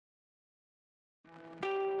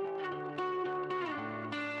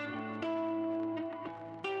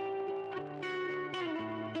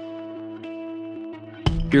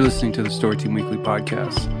You're listening to the Story Team Weekly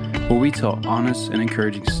podcast, where we tell honest and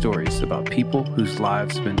encouraging stories about people whose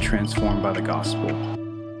lives have been transformed by the gospel.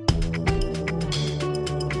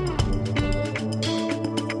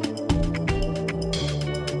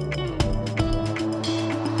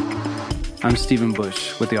 I'm Stephen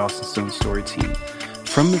Bush with the Austin Stone Story Team.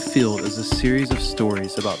 From the Field is a series of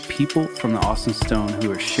stories about people from the Austin Stone who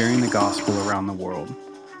are sharing the gospel around the world.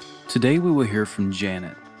 Today we will hear from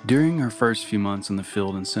Janet. During her first few months in the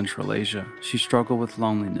field in Central Asia, she struggled with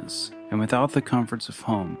loneliness, and without the comforts of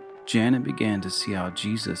home, Janet began to see how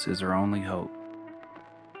Jesus is her only hope.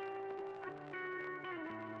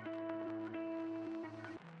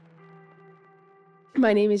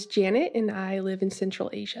 My name is Janet, and I live in Central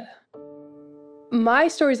Asia. My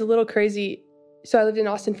story is a little crazy. So I lived in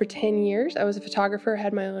Austin for 10 years. I was a photographer,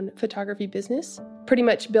 had my own photography business. Pretty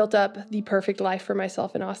much built up the perfect life for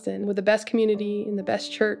myself in Austin with the best community and the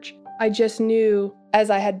best church. I just knew as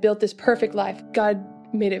I had built this perfect life, God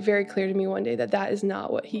made it very clear to me one day that that is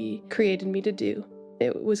not what He created me to do.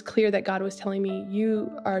 It was clear that God was telling me, you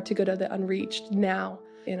are to go to the unreached now.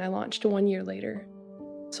 And I launched 1 year later.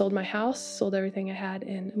 Sold my house, sold everything I had,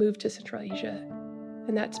 and moved to Central Asia.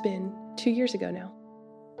 And that's been 2 years ago now.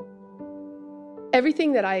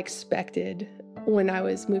 Everything that I expected when I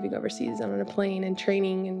was moving overseas on a plane and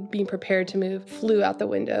training and being prepared to move flew out the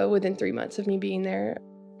window within 3 months of me being there.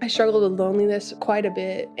 I struggled with loneliness quite a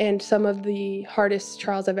bit, and some of the hardest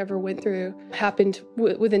trials I've ever went through happened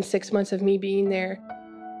within 6 months of me being there.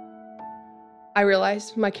 I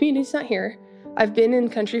realized my community's not here. I've been in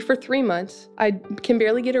country for 3 months. I can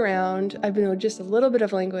barely get around. I've been with just a little bit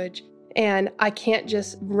of language, and I can't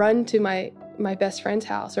just run to my best friend's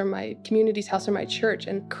house or my community's house or my church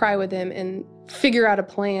and cry with them and figure out a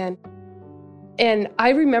plan. And I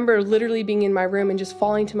remember literally being in my room and just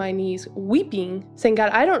falling to my knees, weeping, saying,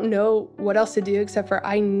 God, I don't know what else to do except for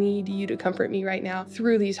I need you to comfort me right now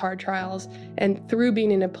through these hard trials and through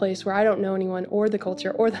being in a place where I don't know anyone or the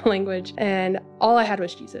culture or the language. And all I had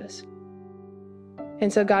was Jesus.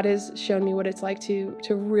 And so God has shown me what it's like to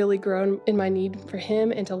really grow in my need for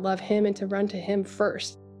Him and to love Him and to run to Him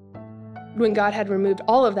first. When God had removed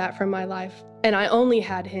all of that from my life and I only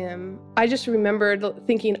had Him, I just remembered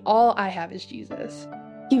thinking all I have is Jesus.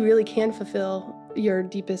 He really can fulfill your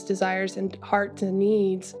deepest desires and hearts and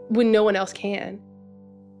needs when no one else can.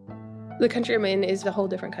 The country I'm in is a whole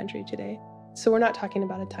different country today. So we're not talking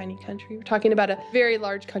about a tiny country. We're talking about a very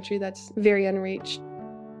large country that's very unreached.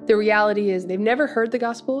 The reality is they've never heard the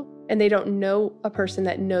gospel and they don't know a person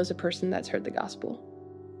that knows a person that's heard the gospel.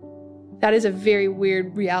 That is a very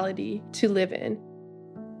weird reality to live in.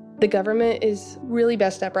 The government is really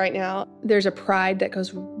messed up right now. There's a pride that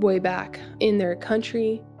goes way back in their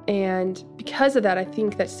country. And because of that, I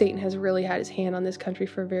think that Satan has really had his hand on this country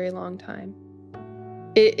for a very long time.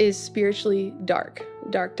 It is spiritually dark,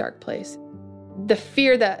 dark place. The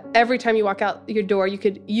fear that every time you walk out your door, you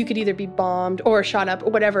could either be bombed or shot up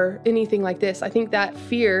or whatever, anything like this. I think that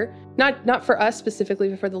fear, not for us specifically,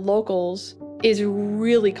 but for the locals, is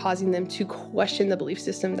really causing them to question the belief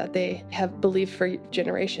system that they have believed for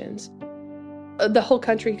generations. The whole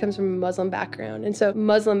country comes from a Muslim background. And so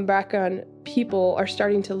Muslim background people are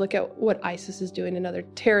starting to look at what ISIS is doing and other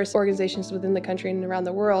terrorist organizations within the country and around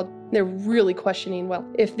the world. They're really questioning, well,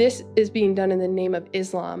 if this is being done in the name of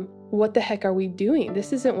Islam, what the heck are we doing?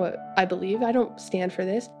 This isn't what I believe. I don't stand for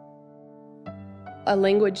this. A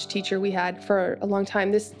language teacher we had for a long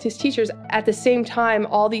time, his teachers, at the same time,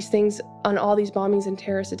 all these things on all these bombings and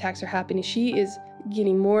terrorist attacks are happening, she is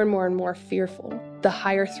getting more and more and more fearful. The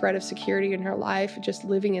higher threat of security in her life, just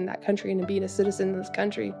living in that country and being a citizen in this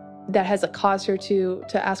country, that has caused her to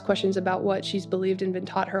ask questions about what she's believed and been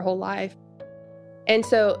taught her whole life. And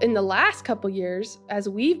so in the last couple years, as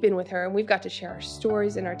we've been with her and we've got to share our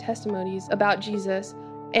stories and our testimonies about Jesus,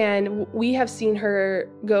 and we have seen her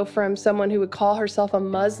go from someone who would call herself a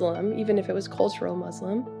Muslim, even if it was cultural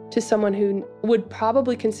Muslim, to someone who would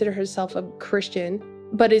probably consider herself a Christian,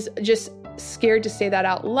 but is just scared to say that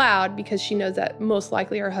out loud because she knows that most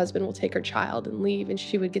likely her husband will take her child and leave and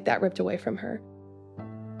she would get that ripped away from her.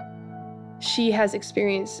 She has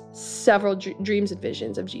experienced several dreams and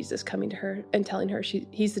visions of Jesus coming to her and telling her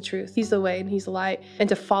He's the truth, He's the way, and He's the light, and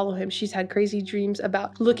to follow Him. She's had crazy dreams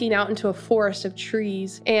about looking out into a forest of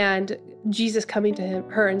trees and Jesus coming to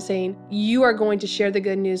her and saying, you are going to share the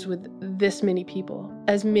good news with this many people,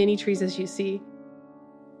 as many trees as you see.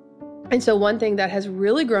 And so one thing that has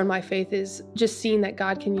really grown my faith is just seeing that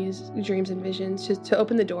God can use dreams and visions to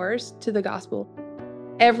open the doors to the gospel.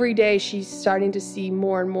 every day she's starting to see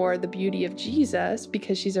more and more the beauty of Jesus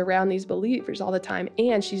because she's around these believers all the time.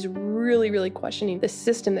 And she's really, really questioning the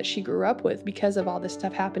system that she grew up with because of all this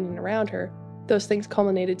stuff happening around her. Those things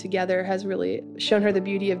culminated together has really shown her the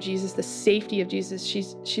beauty of Jesus, the safety of Jesus.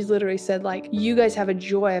 She's literally said, like, you guys have a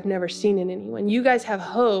joy I've never seen in anyone. You guys have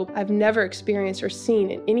hope I've never experienced or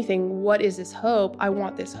seen in anything. What is this hope? I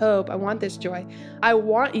want this hope. I want this joy. I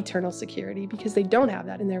want eternal security, because they don't have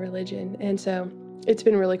that in their religion. And so it's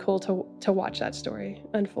been really cool to watch that story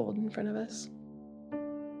unfold in front of us.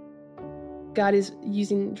 God is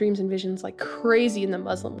using dreams and visions like crazy in the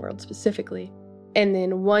Muslim world specifically. And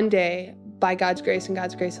then one day, by God's grace and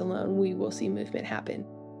God's grace alone, we will see movement happen.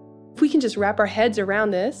 If we can just wrap our heads around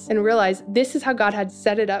this and realize this is how God had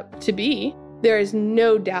set it up to be, there is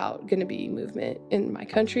no doubt going to be movement in my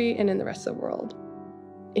country and in the rest of the world.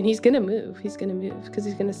 And he's going to move. He's going to move because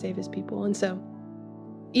he's going to save his people. And so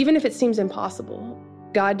even if it seems impossible,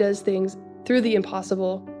 God does things through the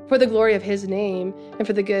impossible for the glory of his name and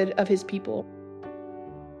for the good of his people.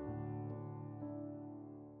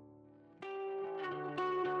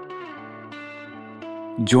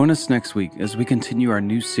 Join us next week as we continue our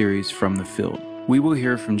new series, From the Field. We will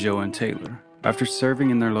hear from Joe and Taylor. After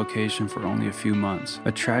serving in their location for only a few months,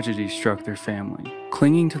 a tragedy struck their family.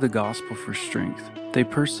 Clinging to the gospel for strength, they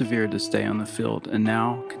persevered to stay on the field and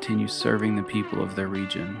now continue serving the people of their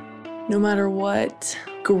region. No matter what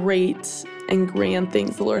great and grand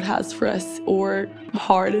things the Lord has for us, or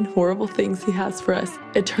hard and horrible things he has for us,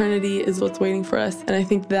 eternity is what's waiting for us. And I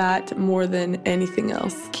think that more than anything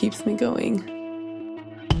else keeps me going.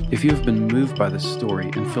 If you have been moved by this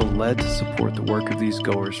story and feel led to support the work of these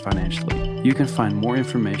goers financially, you can find more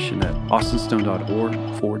information at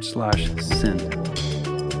austinstone.org/send.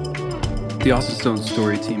 The Austin Stone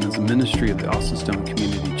Story Team is a ministry of the Austin Stone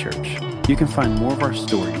Community Church. You can find more of our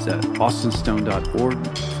stories at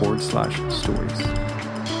austinstone.org/stories.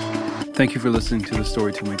 Thank you for listening to the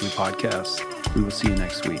Story Team Weekly podcast. We will see you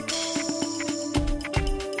next week.